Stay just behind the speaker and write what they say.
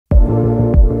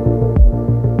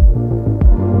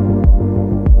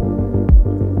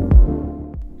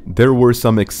There were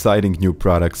some exciting new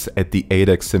products at the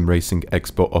ADAC Sim Racing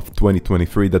Expo of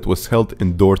 2023 that was held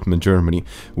in Dortmund, Germany,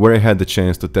 where I had the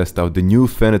chance to test out the new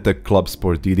Fanatec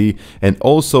Clubsport DD and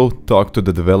also talk to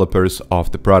the developers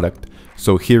of the product.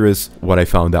 So here is what I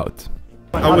found out.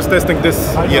 I was testing this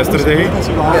yesterday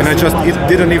and I just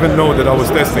didn't even know that I was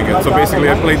testing it. So basically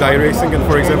I played iRacing and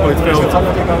for example it felt...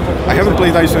 I haven't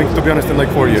played iRacing to be honest in like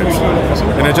 4 years.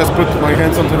 And I just put my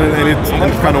hands onto it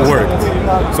and it kind of worked.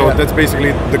 So that's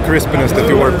basically the crispness that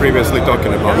you were previously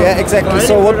talking about. Yeah, exactly.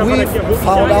 So what we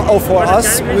found out, or for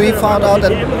us, we found out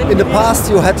that in the past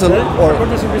you had to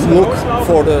look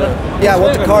for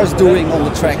what the car is doing on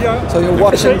the track. So you're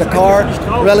watching the car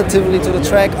relatively to the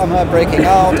track. Am I braking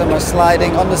out? Am I sliding?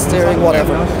 On the steering,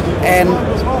 whatever. And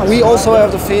we also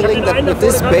have the feeling that with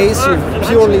this base you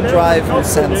purely drive on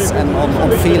sense and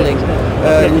on feeling.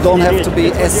 You don't have to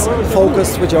be as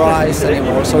focused with your eyes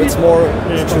anymore, so it's more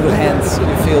through the hands.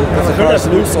 You feel if the car is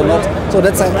loose or not. So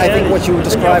that's I think what you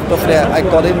described of there. I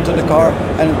got into the car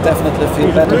and it definitely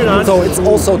feels better. So it's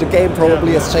also the game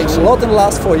probably has changed a lot in the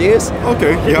last 4 years.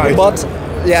 Okay, yeah. But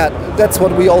yeah, that's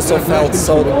what we also felt.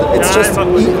 So it's just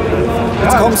it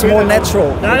comes more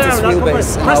natural with this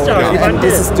wheelbase, and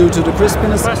this is due to the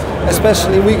crispness.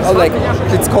 Especially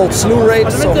it's called slew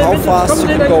rate, so how fast you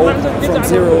can go from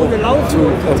 0 to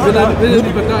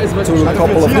a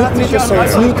couple of newton meters. So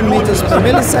it's newton meters per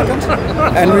millisecond,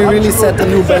 and we really set a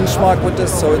new benchmark with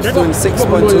this. So it's doing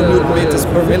 6.2 newton meters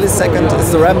per millisecond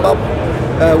is the ramp up.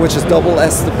 Which is double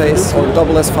as the pace or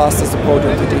double as fast as the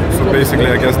Podium DD. So basically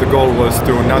I guess the goal was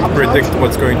to not predict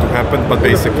what's going to happen, but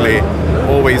basically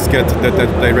always get that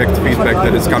direct feedback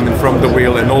that is coming from the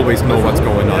wheel and always know what's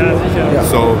going on. Yeah.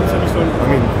 So, I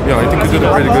mean, yeah, I think you did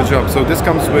a pretty good job. So this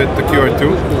comes with the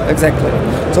QR2? Exactly.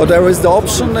 So there is the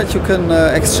option that you can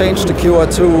exchange the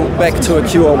QR2 back to a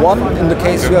QR1 in the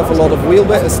case you have a lot of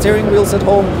steering wheels at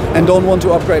home and don't want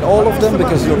to upgrade all of them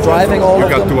because you're driving all of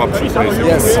them. You got two options basically.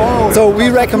 Yes. So we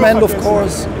recommend, of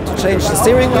course, to change the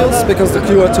steering wheels because the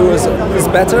QR2 is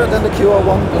better than the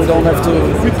QR1. We don't have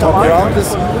to talk around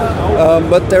this.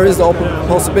 But there is the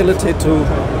possibility to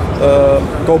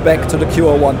go back to the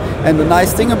QR1. And the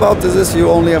nice thing about this is you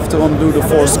only have to undo the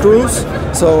 4 screws.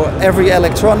 So every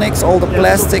electronics, all the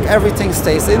plastic, everything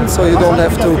stays in, so you don't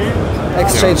have to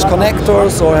exchange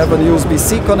connectors or have a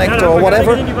USB-C connector or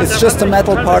whatever. It's just a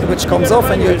metal part which comes off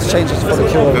and you exchange it for the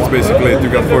QR1. That's basically it. You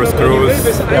got 4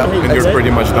 screws and you're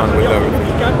pretty much done with everything.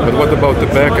 But what about the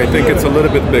back? I think it's a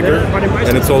little bit bigger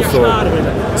and it's also...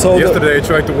 So yesterday I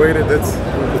tried to weight it,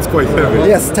 it's quite heavy.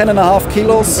 Yes, 10.5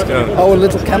 kilos, our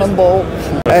little cannonball.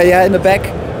 In the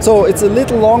back. So it's a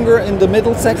little longer in the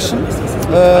middle section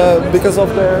because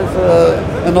of there's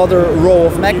another row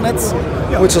of magnets,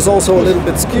 which is also a little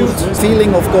bit skewed.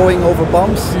 Feeling of going over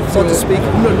bumps, so to speak,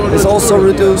 is also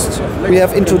reduced. We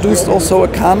have introduced also a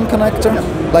CAN connector,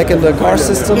 like in the car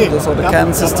system, so the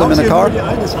CAN system in a car.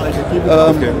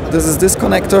 This is this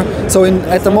connector. So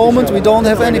at the moment we don't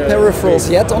have any peripherals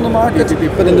yet on the market,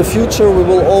 but in the future we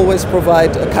will always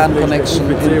provide a CAN connection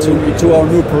to our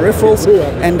new peripherals,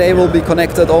 and they will be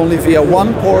connected only via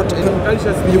one port.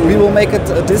 We will make it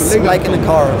this like in a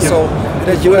car, so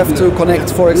that you have to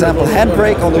connect, for example,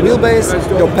 handbrake on the wheelbase,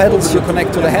 your pedals you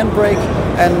connect to the handbrake,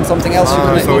 and something else you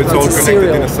connect. So it's all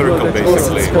connected in a circle,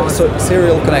 basically. It's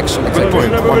serial connection. Exactly. Good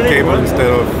point. One cable instead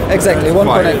of exactly one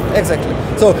connect. Exactly.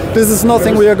 So this is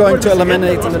nothing we are going to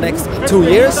eliminate in the next 2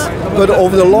 years, but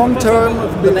over the long term,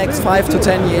 the next 5 to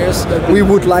 10 years, we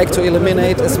would like to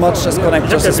eliminate as much as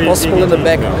connectors as possible in the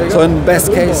back. So in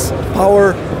best case,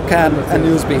 power, CAN, and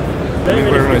USB.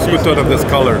 Very nice. Who thought of this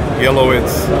color? Yellow,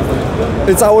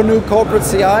 it's our new corporate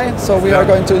CI, so we are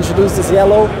going to introduce this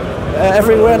yellow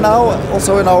everywhere now,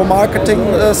 also in our marketing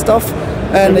stuff.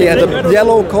 And the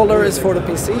yellow color is for the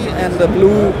PC, and the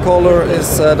blue color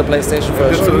is the PlayStation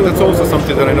version. That's also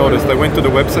something that I noticed. I went to the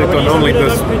website and only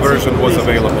this version was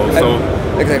available. So,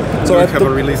 exactly. So do you have a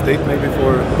release date maybe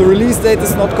for? The release date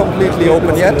is not completely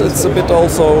open yet. It's a bit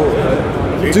also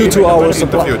due to our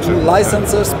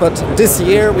licenses, but this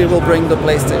year we will bring the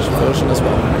PlayStation version as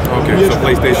well. Okay, so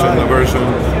PlayStation version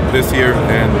this year,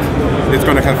 and it's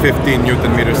going to have 15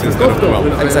 Newton meters instead of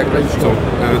 12. Exactly. So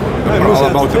all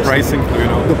about the pricing, do you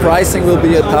know? The pricing will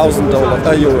be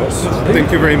 €1,000 euros.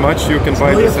 Thank you very much. You can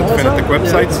buy this at Fanatec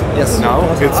websites. Yes. Now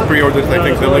it's pre-ordered. I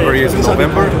think delivery is in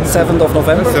November. 7th of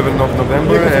November. 7th of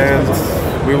November, and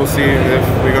we will see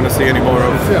if we're going to see any more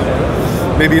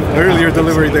of maybe earlier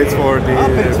delivery dates for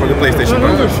the PlayStation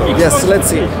version. So. Yes, let's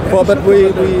see. Well, but we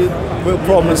will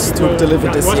promise to deliver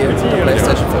this year the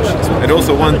PlayStation version as well. And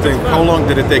also one thing, how long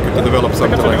did it take you to develop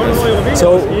something like this?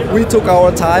 So we took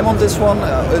our time on this one.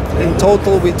 In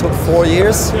total we took 4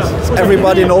 years.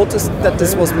 Everybody noticed that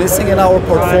this was missing in our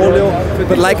portfolio,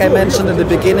 but like I mentioned in the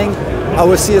beginning,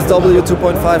 our CSW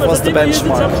 2.5 was the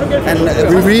benchmark, and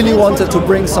we really wanted to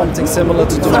bring something similar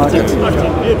to the market.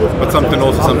 But something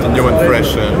new and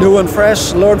fresh. New and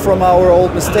fresh, learn from our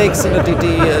old mistakes in the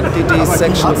DD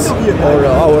sections or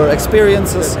our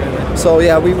experiences. So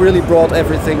yeah, we really brought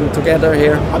everything together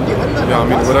here. Yeah, I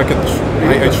mean, what I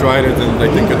tried it, and I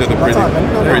think you did a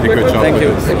pretty good job. Thank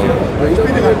you. Thank you.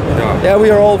 Yeah, we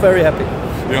are all very happy.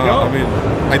 Yeah, I mean,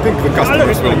 I think the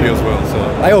customers will be as well. So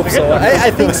I hope so.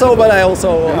 I think so, but I hope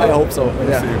so.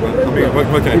 Yeah. See, but, I mean,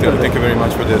 what can I tell you? Thank you very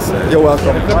much for this. You're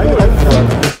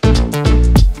welcome.